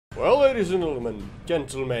Well, ladies and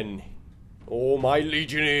gentlemen, all my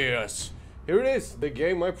legionnaires, here it is, the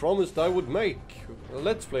game I promised I would make a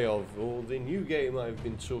let's play of, or the new game I've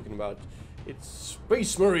been talking about. It's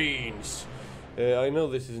Space Marines. I know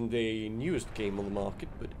this isn't the newest game on the market,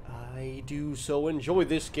 but I do so enjoy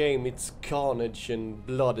this game. It's carnage and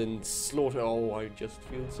blood and slaughter. Oh, I just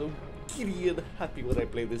feel so giddy and happy when I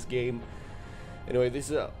play this game. Anyway, this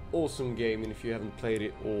is an awesome game, and if you haven't played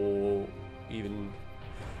it, or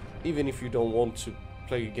even if you don't want to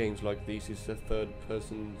play games like these, it's a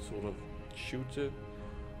third-person sort of shooter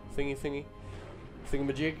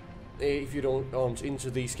thingamajig. If you aren't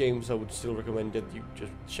into these games, I would still recommend that you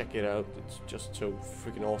just check it out. It's just so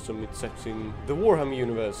freaking awesome. It's set in the Warhammer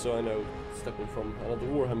universe, so I know, stepping from another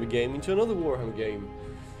Warhammer game into another Warhammer game.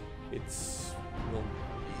 It's, well,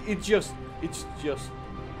 it's just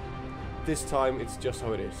this time it's just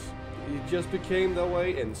how it is. It just became that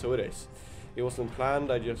way, and so it is. It wasn't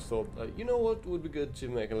planned. I just thought, you know what would be good to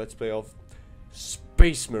make a let's play of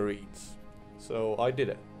Space Marines. So I did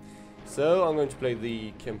it. So I'm going to play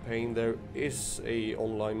the campaign. There is a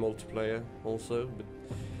online multiplayer also, but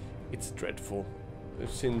it's dreadful.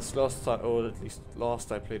 Since last time, or at least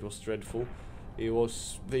last I played was dreadful.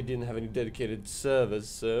 They didn't have any dedicated servers,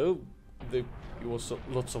 so it was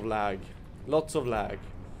lots of lag. Lots of lag.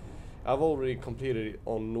 I've already completed it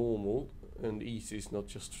on normal, and easy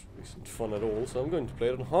isn't fun at all, so I'm going to play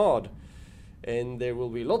it on hard. And there will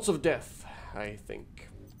be lots of death, I think.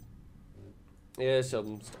 Yes,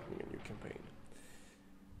 I'm starting a new campaign.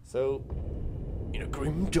 So, in a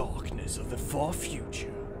grim darkness of the far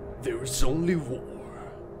future, there is only war.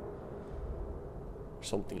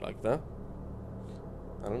 Something like that.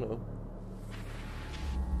 I don't know.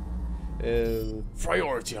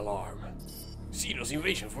 Priority alarm. Xenos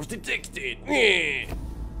invasion force detected.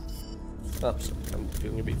 Oops, I'm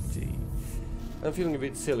feeling a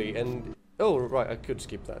bit silly, and oh right, I could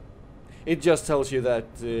skip that. It just tells you that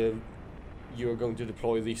you're going to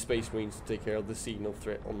deploy the Space Marines to take care of the Xeno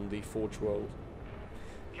threat on the Forge World.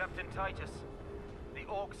 Captain Titus, the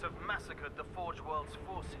orks have massacred the Forge World's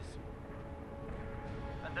forces,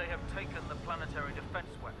 and they have taken the planetary defense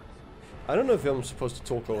weapons. I don't know if I'm supposed to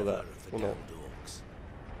talk over that or not.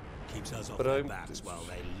 Keeps us off But their backs while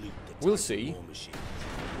they loot the we'll see. war machines.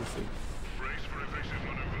 We'll see.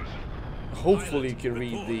 Hopefully you can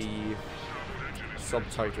read the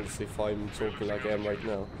subtitles if I'm talking like I am right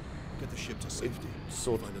now. Get the ship to safety.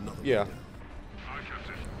 Yeah.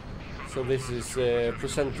 So this is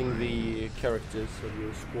presenting the characters of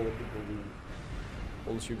your squad,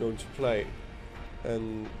 once you're going to play,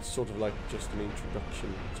 and sort of like just an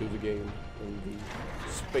introduction to the game and the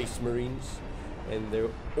Space Marines and their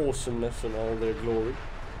awesomeness and all their glory.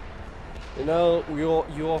 And now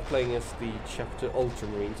you are playing as the Chapter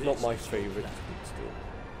Ultramarines, not my favorite, but still.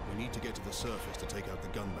 We need to get to the surface to take out the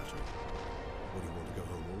gun battery. Or do you want to go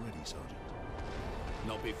home already, Sergeant?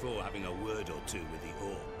 Not before having a word or two with the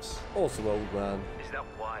orks. Awesome, old man. Is that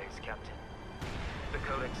wise, Captain? The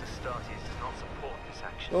Codex Astartes does not support this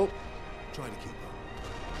action. Oh. Try to keep up.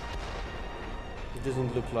 It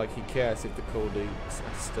doesn't look like he cares if the Codex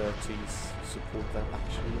Astartes support that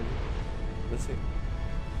action. Let's see.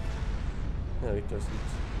 No, it doesn't.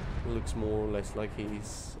 It looks more or less like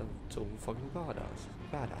he's a total fucking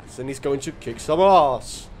badass. And he's going to kick some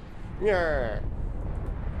ass! Yeah.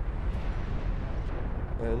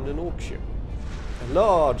 And an orc ship. A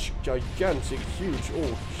large, gigantic, huge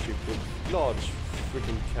orc ship with large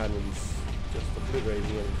freaking cannons just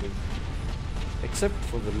obliterating everything. Except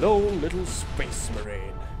for the lone little Space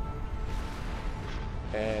Marine.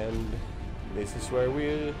 And this is where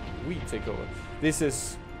we take over. This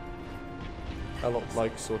is a lot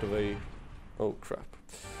like sort of a... oh crap.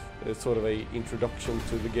 It's sort of a introduction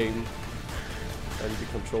to the game and the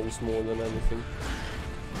controls more than anything.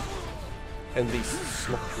 And these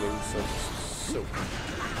snorkelings are so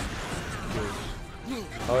good.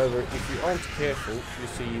 However, if you aren't careful, you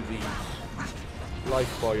see the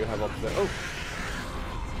life bar you have up there. Oh!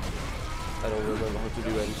 I don't remember how to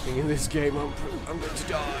do anything in this game. I'm going to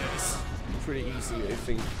die. It's pretty easy, I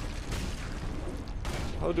think.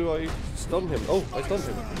 How do I stun him? Oh, I stunned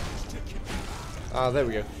him. Ah, there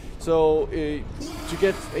we go. So, to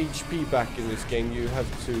get HP back in this game, you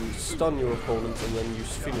have to stun your opponent and then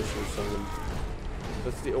use finishers on them.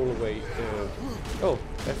 That's the only way. Oh,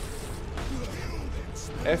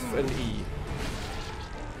 F and E.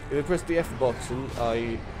 If I press the F button,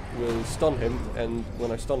 I will stun him, and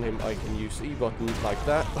when I stun him, I can use E button like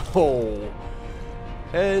that. Oh,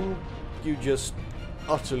 and you just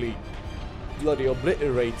utterly bloody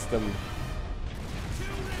obliterate them.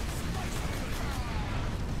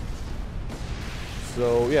 So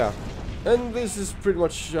So yeah, and this is pretty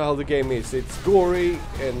much how the game is. It's gory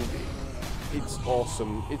and it's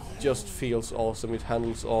awesome. It just feels awesome. It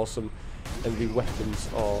handles awesome, and the weapons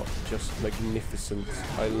are just magnificent.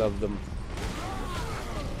 I love them.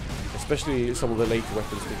 Especially some of the later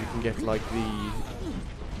weapons that you can get, like the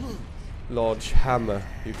large hammer.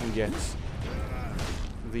 You can get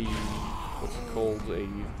the, what's it called?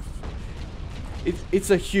 It's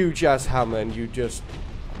a huge ass hammer, and you just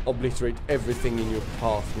obliterate everything in your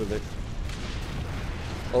path with it.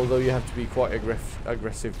 Although you have to be quite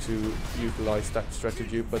aggressive to utilize that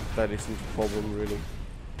strategy, but that isn't a problem really.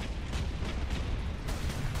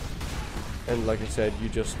 And like I said, you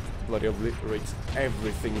just bloody obliterate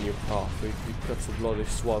everything in your path. It cuts a bloody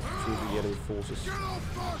swath through the enemy forces.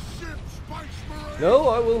 No,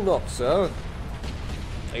 I will not, sir.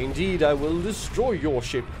 Indeed, I will destroy your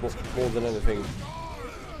ship more than anything.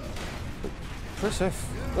 Press F.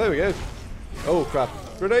 There we go. Oh crap.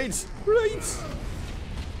 Grenades! Grenades!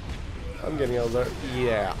 I'm getting out of there.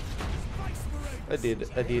 Yeah. I did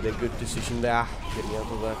a good decision there. Getting out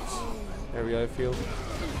of that area, I feel.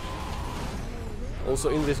 Also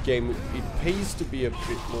in this game, it pays to be a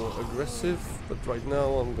bit more aggressive, but right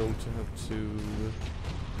now I'm going to have to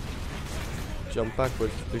jump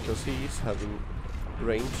backwards because he's having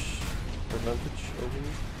range advantage over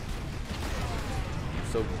me.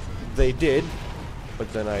 So they did,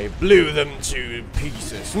 but then I blew them to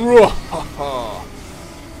pieces. Oh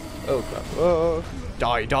crap.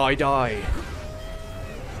 Die, die, die.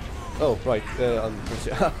 Oh, right.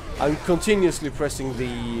 I'm continuously pressing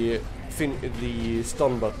the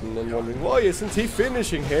stun button and wondering why isn't he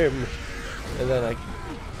finishing him? And then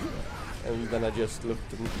I just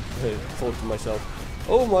looked and thought to myself,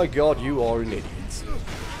 oh my god, you are an idiot.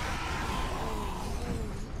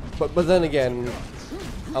 But then again,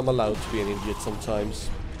 I'm allowed to be an idiot sometimes.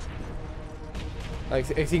 I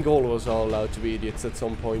think all of us are allowed to be idiots at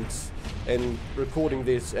some point. And recording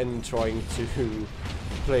this and trying to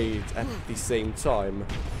play it at the same time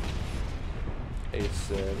is,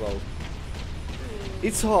 well,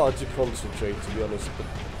 it's hard to concentrate, to be honest, but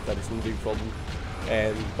that isn't a big problem.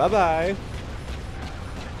 And bye-bye!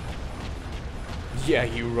 Yeah,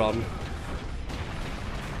 you run.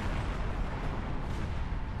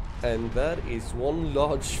 And that is one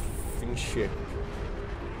large f***ing ship.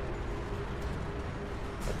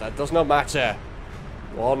 But that does not matter.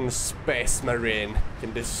 One space marine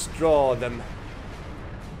can destroy them.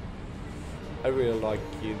 I really like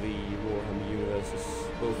the Warhammer universes,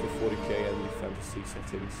 both the 40k and the fantasy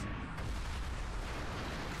settings.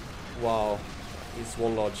 Wow, it's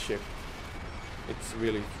one large ship. It's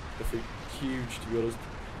really huge, to be honest.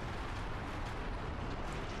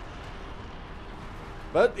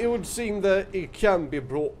 But it would seem that it can be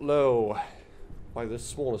brought low by the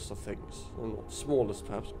smallest of things. Well, not smallest,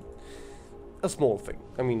 perhaps, but a small thing.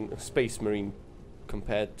 I mean, a space marine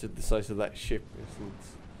compared to the size of that ship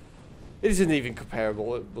isn't even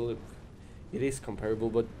comparable. It is comparable,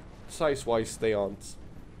 but size-wise they aren't.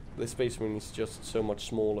 The space marine is just so much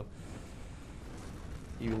smaller,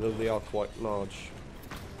 even though they are quite large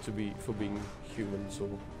for being humans,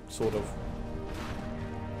 or sort of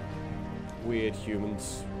weird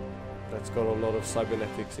humans that's got a lot of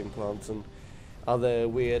cybernetics implants and other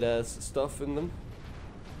weird ass stuff in them.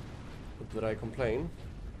 But did I complain?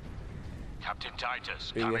 Captain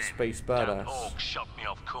Titus, being a space badass. Orks shot me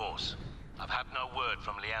off course. I've had no word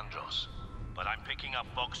from Leandros, but I'm picking up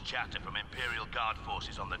Vox chatter from Imperial Guard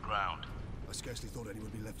forces on the ground. I scarcely thought anyone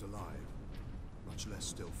would be left alive, much less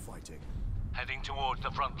still fighting. Heading towards the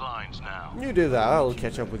front lines now. You do that, I'll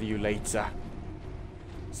catch up with you later.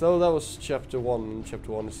 So that was chapter 1.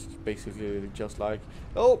 Chapter 1 is basically just like,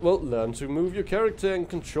 oh, well, learn to move your character and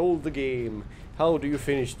control the game. How do you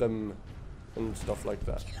finish them? And stuff like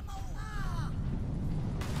that.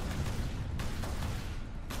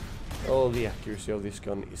 Oh, the accuracy of this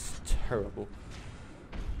gun is terrible.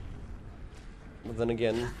 But then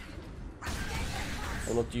again,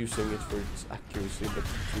 I'm not using it for its accuracy, but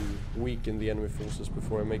to weaken the enemy forces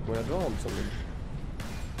before I make my advance on them.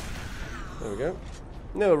 There we go.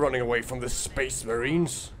 No running away from the space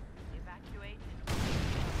marines.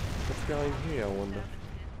 What's going here, I wonder?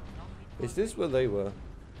 Is this where they were?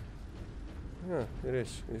 Yeah, it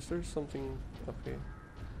is. Is there something up here?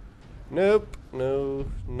 Nope. No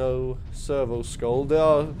servo skull. There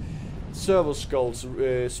are servo skulls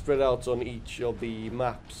spread out on each of the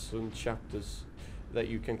maps and chapters that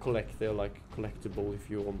you can collect. They're like collectible if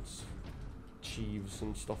you want sheaves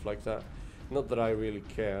and stuff like that. Not that I really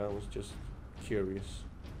care, I was just curious.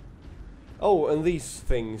 Oh, and these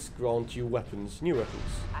things grant you weapons, new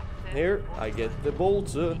weapons. Here, I get the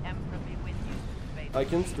bolter. I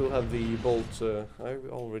can still have the bolter. I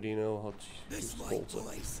already know how to use the bolter.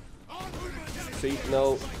 See,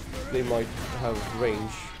 now they might have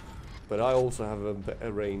range, but I also have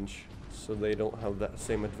a range, so they don't have that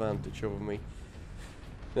same advantage over me.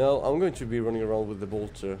 Now I'm going to be running around with the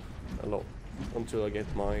bolter a lot until I get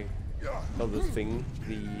my other thing,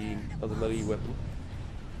 the other melee weapon,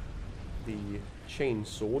 the chain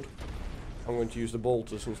sword. I'm going to use the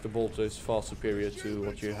bolter since the bolter is far superior to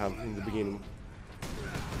what you have in the beginning.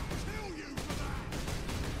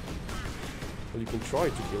 Well, you can try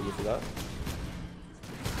to kill me for that.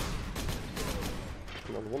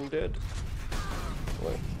 Another one dead.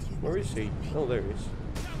 Wait, where is he? Oh, there he is.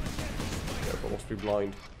 Yeah, I must be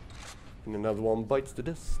blind. And another one bites the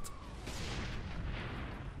dust.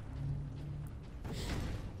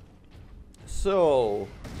 So,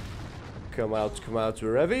 come out,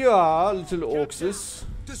 wherever you are, little orkses.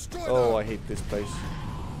 Oh, I hate this place.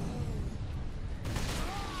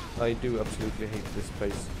 I do absolutely hate this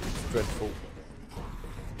place. It's dreadful.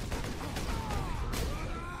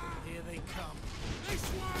 Here they come.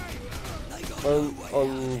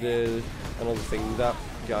 Another thing, that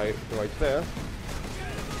guy right there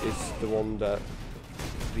is the one that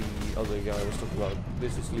the other guy was talking about.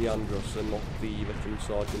 This is Leandros and not the veteran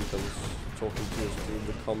sergeant that was talking to us through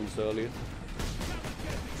the comms earlier.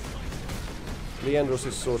 Leandros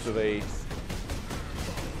is sort of the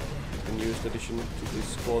newest addition to this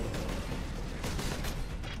squad.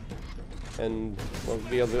 And well,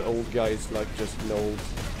 the other old guy is like just an old,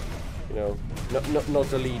 you know,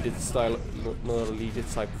 not a leaded style, not a leaded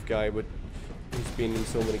type of guy, but he's been in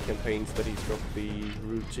so many campaigns that he's got the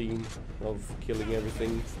routine of killing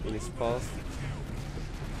everything in his path.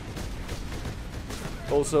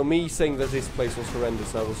 Also, me saying that this place was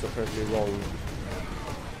horrendous, I was apparently wrong.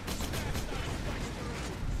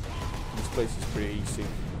 This place is pretty easy.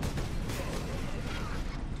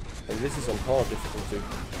 And this is on hard difficulty.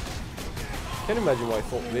 I can't imagine why I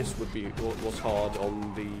thought this would be what was hard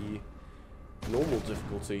on the normal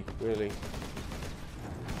difficulty, really.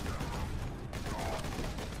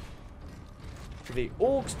 The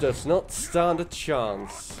orcs does not stand a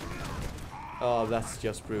chance. Oh, that's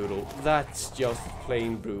just brutal. That's just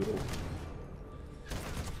plain brutal.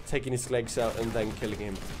 Taking his legs out and then killing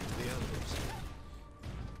him.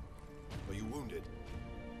 Are you wounded?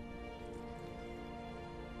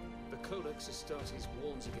 The Codex Astartes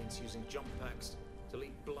warns against using jump packs to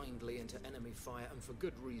leap blindly into enemy fire, and for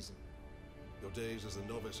good reason. Your days as a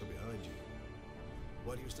novice are behind you.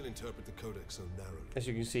 Why do you still interpret the Codex so narrowly? As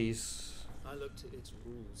you can see, he's I looked at its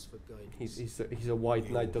rules for guidance. he's a white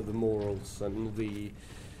knight of the morals and the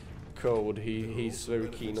code. He's very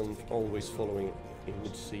keen on always following it, it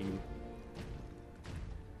would seem.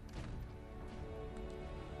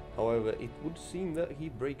 However, it would seem that he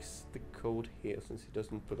breaks the code here since he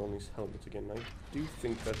doesn't put on his helmet again. I do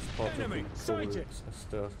think that's part of the Codex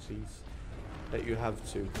Astartes that you have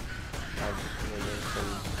to have when there's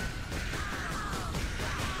some.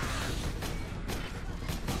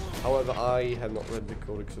 However, I have not read the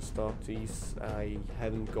Codex Astartes. I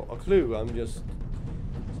haven't got a clue. I'm just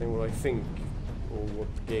saying what I think, or what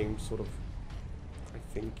the game sort of, I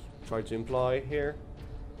think, tried to imply here.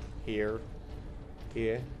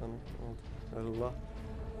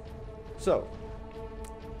 So,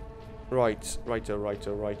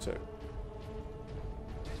 righto.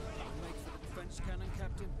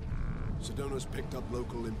 Sedona's picked up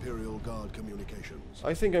local Imperial Guard communications.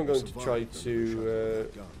 I think I'm going to try to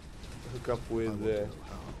hook up with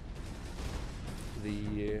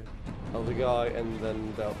the other guy, and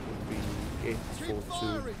then that would be it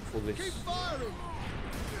for this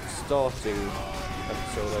starting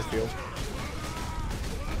episode, I feel.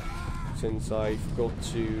 Since I forgot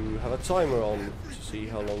to have a timer on to see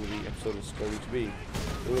how long the episode is going to be.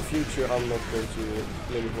 In the future, I'm not going to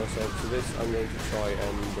limit myself to this. I'm going to try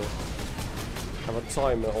and have a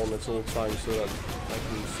timer on at all times so that I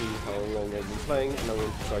can see how long I've been playing, and I'm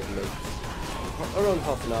going to try to make around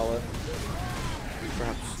half an hour,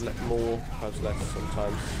 perhaps more, perhaps less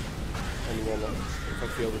sometimes, depending on if I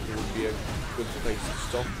feel that it would be a good place to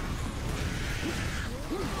stop.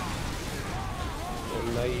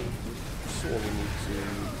 And I sorely need to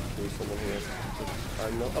kill someone here, but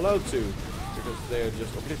I'm not allowed to, because they're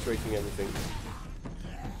just obliterating everything.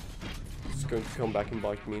 It's going to come back and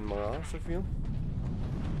bite me in my ass, I feel.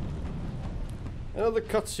 Another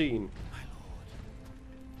cutscene.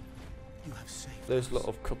 There's a lot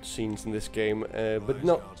of cutscenes in this game, but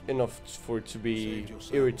not enough for it to be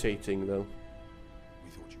irritating, though. We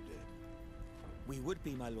thought you did. We would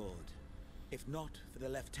be, my lord, if not for the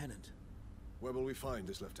lieutenant. Where will we find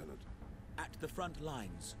this lieutenant? At the front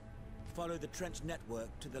lines. Follow the trench network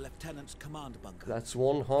to the lieutenant's command bunker. That's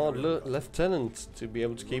one hard lieutenant to be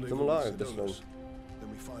able to keep them alive this long.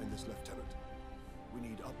 Then we find this lieutenant. We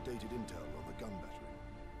need updated intel on the gun battery.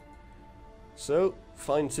 So,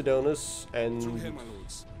 find Sidonus and... Through here, my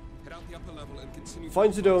lords. Head out the upper level and continue...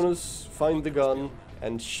 Find Sidonus, find the gun,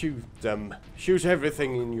 and shoot them. Shoot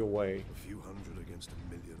everything in your way. A few hundred against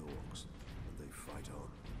 1,000,000 orcs, and they fight on.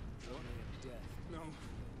 No.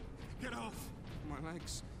 Get off! My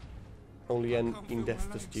legs. Only in death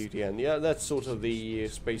does duty end. Yeah, that's sort of the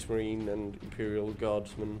Space Marine and Imperial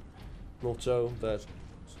Guardsman motto, that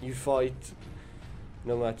you fight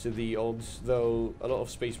no matter the odds, though a lot of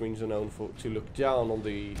Space Marines are known to look down on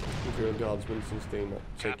the Imperial Guardsmen since they're not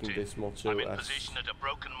taking Captain, this motto I'm in as position at a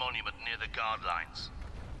broken monument near the guard lines.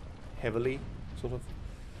 heavily, sort of.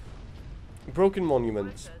 Broken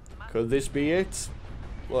monument. Could this be it?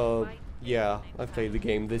 Well, yeah, I've played the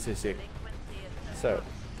game, this is it. So,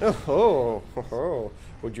 oh,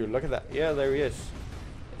 would you look at that? Yeah, there he is.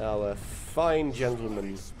 Our fine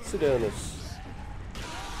gentleman, Sidonus.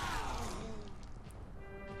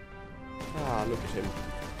 Ah, look at him.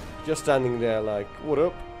 Just standing there like, what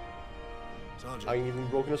up? Sergeant, I ain't even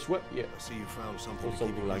broken a sweat yet. I see you found something. Or to keep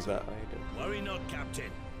something you like busy. that, I don't. Worry not,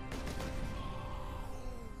 Captain.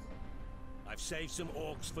 I've saved some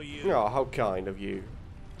orcs for you. Oh, how kind of you.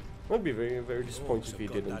 I'd be very, very disappointed if you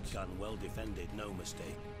didn't. That gun well defended, no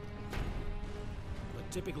mistake. But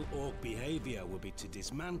typical orc behavior would be to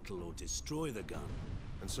dismantle or destroy the gun.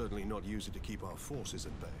 And certainly not use it to keep our forces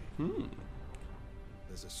at bay.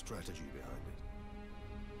 There's a strategy behind it.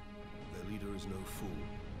 Their leader is no fool.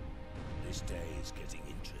 This day is getting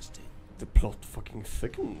interesting. The plot fucking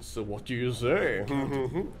thickens, so what do you say?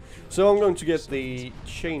 So I'm going to get the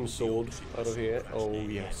chainsword out of here. Oh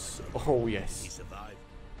yes, oh He yes. survived.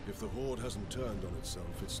 If the Horde hasn't turned on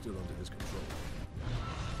itself, it's still under his control.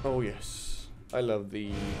 Oh yes. I love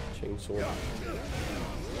the chainsword.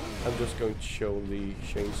 I'm just going to show the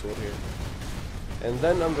chainsword here. And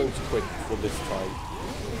then I'm going to quit for this time.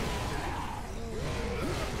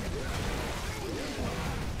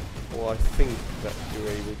 Well, I think that you're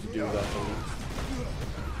able to do that at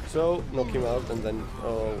least. So, knock him out and then...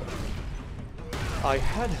 Oh, I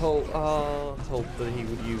had hoped that he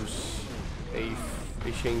would use a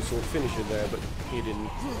chainsword finisher there, but he didn't.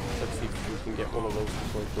 Let's see if we can get one of those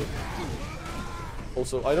before I quit.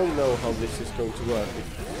 Also, I don't know how this is going to work.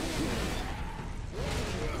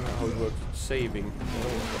 How it works with saving. I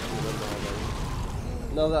don't remember how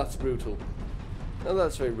that. Now that's brutal. Now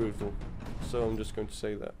that's very brutal. So I'm just going to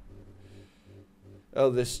say that. Oh,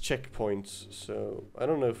 there's checkpoints. So I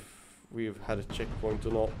don't know if we've had a checkpoint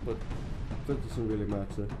or not, but that doesn't really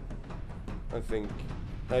matter. I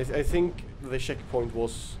think the checkpoint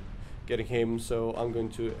was getting him, so I'm going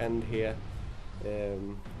to end here.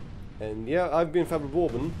 And yeah, I've been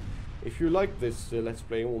Bourbon. If you like this Let's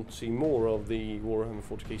Play and want to see more of the Warhammer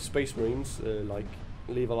 40k Space Marines,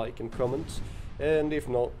 leave a like and comment. And if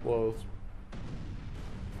not, well,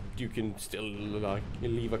 you can still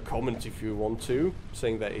leave a comment if you want to,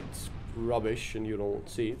 saying that it's rubbish and you don't want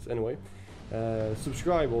to see it. Anyway,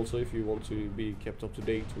 subscribe also if you want to be kept up to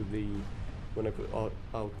date with when I put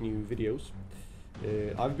out new videos.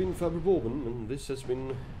 I've been Bourbon, and this has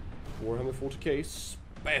been Warhammer 40k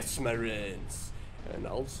Space Marines. And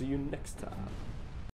I'll see you next time.